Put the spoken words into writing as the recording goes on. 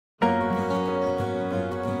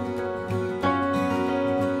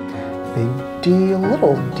D,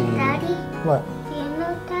 little d. Daddy? What? Do you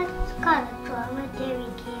know that's called a dromedary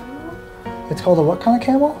camel? It's called a what kind of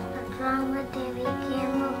camel? A dromedary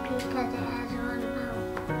camel because it has one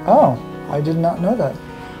mouth. Oh, I did not know that.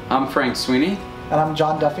 I'm Frank Sweeney. And I'm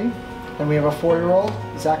John Duffy. And we have a 4-year-old,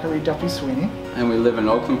 Zachary Duffy Sweeney. And we live in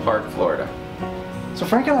Oakland Park, Florida. So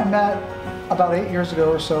Frank and I met about 8 years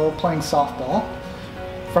ago or so playing softball.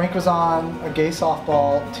 Frank was on a gay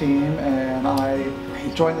softball team and I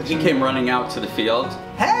joined the team. He came running out to the field.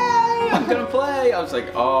 Hey, I'm gonna play. I was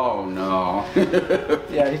like, oh no.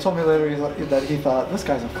 Yeah, he told me later that he thought, this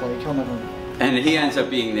guy's a flake, he'll never... And he ends up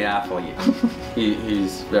being the athlete.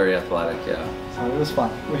 He's very athletic, yeah. So it was fun.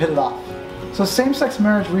 We hit it off. So same-sex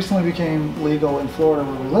marriage recently became legal in Florida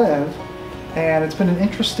where we live, and it's been an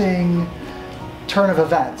interesting turn of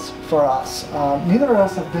events for us. Neither of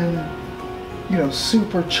us have been, you know,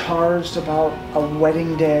 super charged about a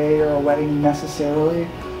wedding day or a wedding necessarily,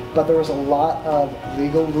 but there was a lot of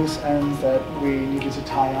legal loose ends that we needed to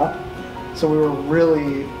tie up. So we were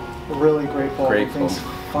really, really grateful when things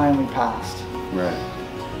finally passed. Right.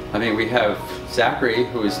 I mean, we have Zachary,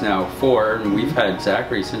 who is now 4, and we've had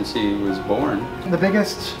Zachary since he was born. The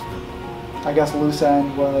biggest, I guess, loose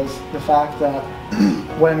end was the fact that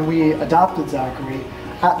when we adopted Zachary,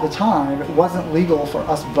 at the time, it wasn't legal for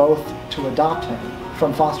us both to adopt him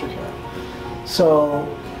from foster care. So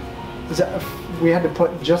we had to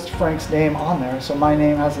put just Frank's name on there, so my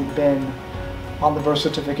name hasn't been on the birth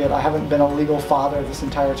certificate. I haven't been a legal father this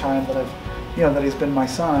entire time that that he's been my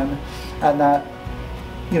son, and that,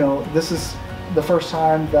 you know, this is the first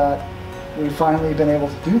time that we've finally been able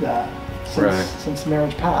to do that since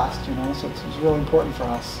marriage passed, you know, so it's really important for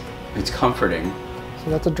us. It's comforting.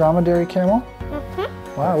 So that's a dromedary camel?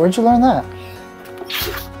 Mm-hmm. Wow, where'd you learn that?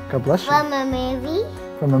 God bless you. From a movie?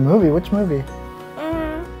 From a movie? Which movie?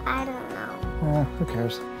 I don't know. Who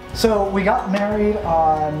cares? So we got married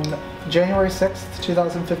on January 6th,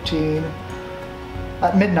 2015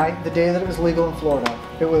 at midnight, the day that it was legal in Florida.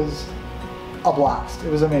 It was a blast. It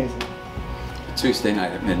was amazing. Tuesday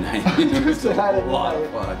night at midnight. Tuesday night at midnight. A lot of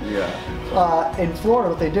fun, yeah. In Florida,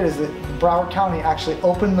 what they did is that Broward County actually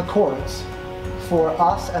opened the courts for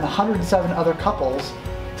us and 107 other couples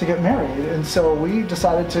to get married, and so we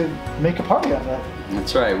decided to make a party of it.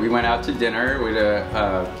 That's right. We went out to dinner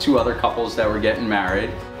with 2 other couples that were getting married.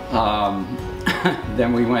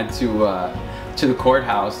 Then we went to the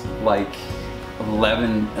courthouse like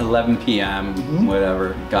 11 p.m.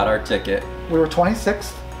 Whatever. Got our ticket. We were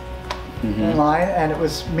 26th in line, and it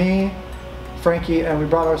was me, Frankie, and we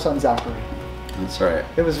brought our son Zachary. That's right.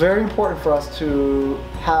 It was very important for us to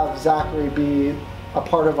have Zachary be a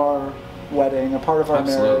part of our wedding, a part of our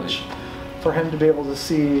marriage, for him to be able to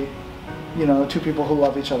see, you know, 2 people who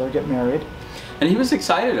love each other get married. And he was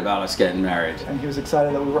excited about us getting married. And he was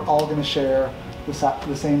excited that we were all going to share the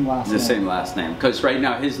same last name. The same last name. Because right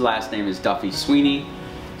now his last name is Duffy Sweeney,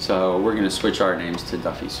 so we're going to switch our names to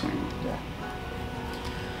Duffy Sweeney. Yeah.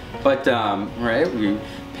 But, right, we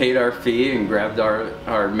paid our fee and grabbed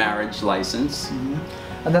our marriage license.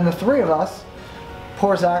 And then the 3 of us,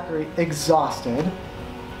 poor Zachary, exhausted.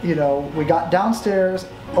 You know, we got downstairs,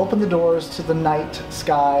 opened the doors to the night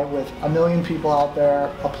sky with a million people out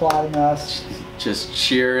there applauding us. Just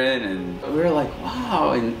cheering, and we were like,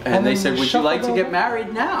 wow. And they said, would you like to get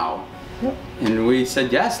married now? Yep. And we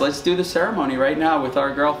said, yes, let's do the ceremony right now with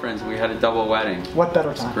our girlfriends. We had a double wedding. What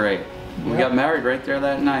better time? It was great. We got married right there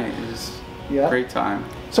that night. It was a great time.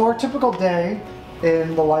 So our typical day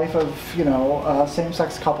in the life of, you know, a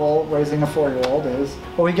same-sex couple raising a 4-year-old is,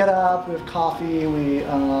 well, we get up, we have coffee, we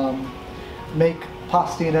make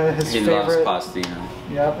pastina, his favorite. He loves pastina.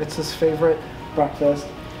 Yep, it's his favorite breakfast.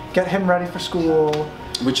 Get him ready for school.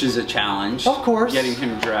 Which is a challenge. Of course. Getting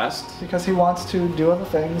him dressed. Because he wants to do other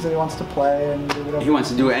things and he wants to play and do whatever. He wants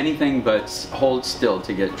to do anything but hold still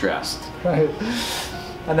to get dressed. Right.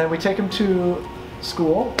 And then we take him to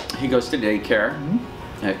school. He goes to daycare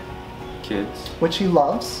at Kids. Which he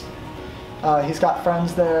loves. He's got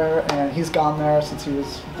friends there, and he's gone there since he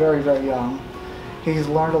was very, very young. He's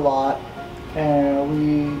learned a lot, and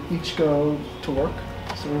we each go to work.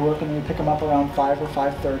 So we work and we pick him up around 5 or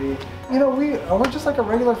 5:30. You know, we're just like a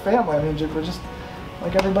regular family. I mean, we're just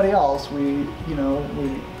like everybody else. We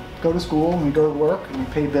go to school and we go to work and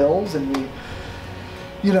we pay bills and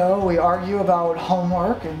we argue about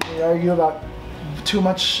homework and we argue about too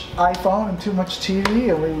much iPhone and too much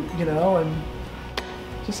TV, and and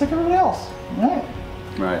just like everybody else, right?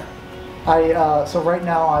 Right. So right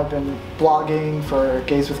now I've been blogging for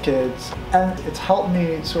Gays with Kids, and it's helped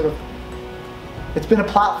me it's been a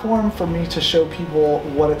platform for me to show people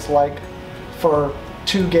what it's like for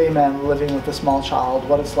 2 gay men living with a small child,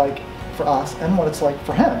 what it's like for us and what it's like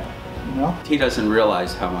for him, you know? He doesn't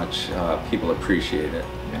realize how much people appreciate it.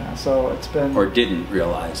 Yeah, so it's been... Or didn't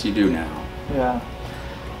realize. You do now. Yeah.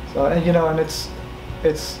 So, and you know, and it's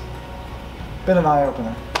been an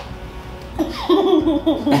eye-opener.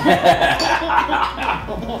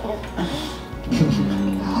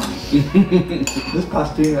 This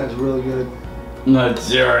pastina is really good.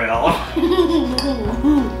 Material.